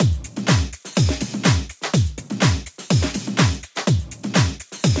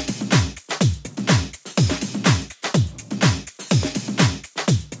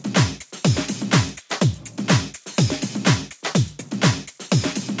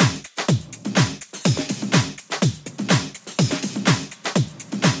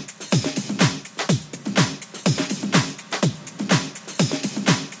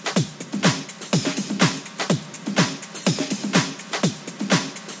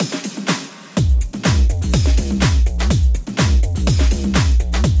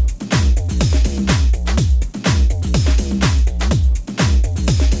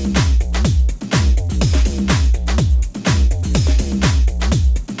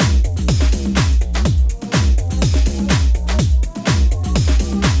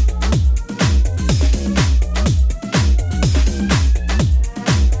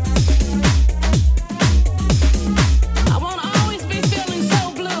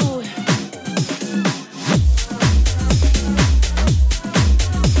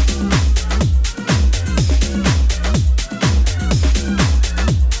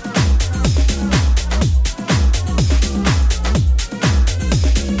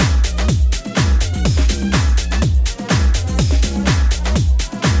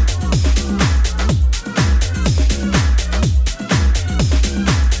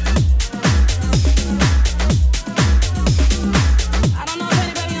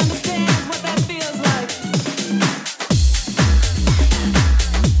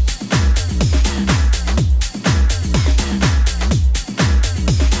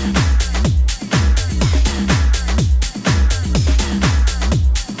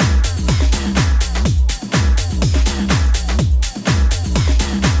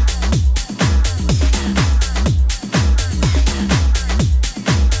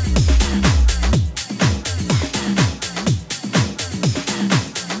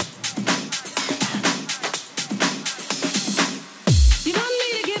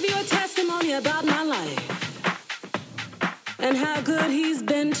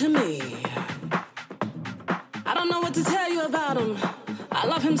I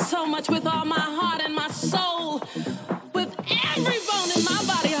love him so much with all my heart and my soul. With every bone in my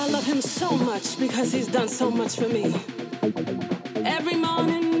body, I love him so much because he's done so much for me. Every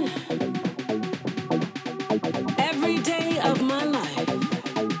morning, every day of my life,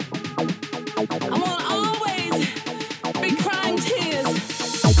 I won't always be crying tears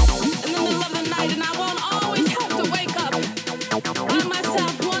in the middle of the night, and I won't always have to wake up by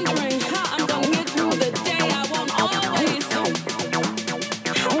myself wondering how I'm going to get through the day. I won't always have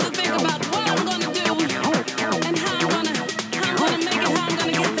to think about what I'm going to do and how I'm going to make it, how I'm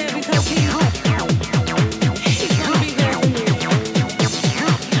going to get there, because he's going to be there for me.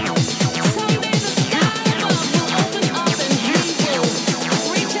 Someday the sky above will open up and he will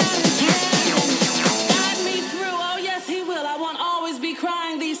reach out his hand and guide me through. Oh yes, he will. I won't always be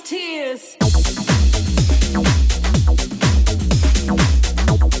crying these tears.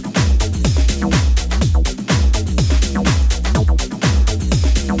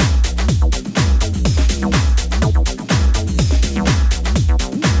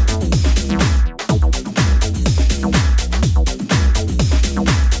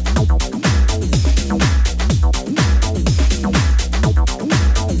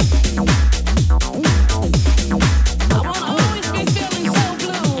 I won't always be feeling so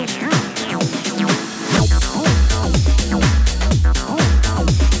blue.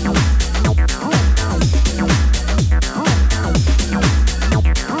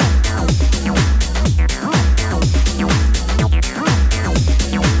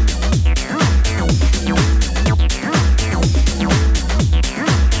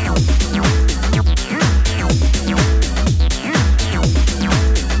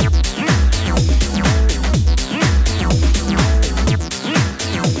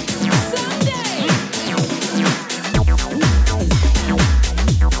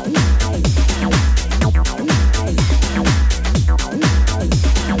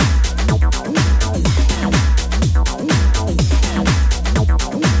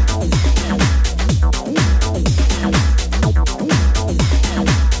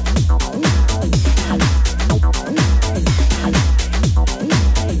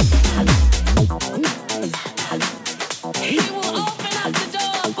 He will open up the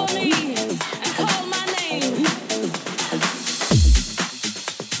door for me and call my name.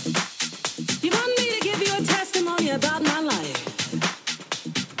 You want me to give you a testimony about my life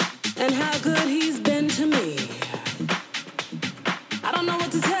and how good he's been to me? I don't know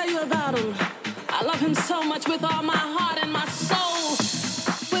what to tell you about him. I love him so much with all my heart and my soul.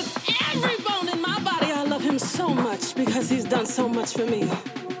 With every bone in my body, I love him so much because he's done so much for me.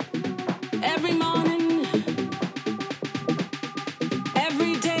 Every morning,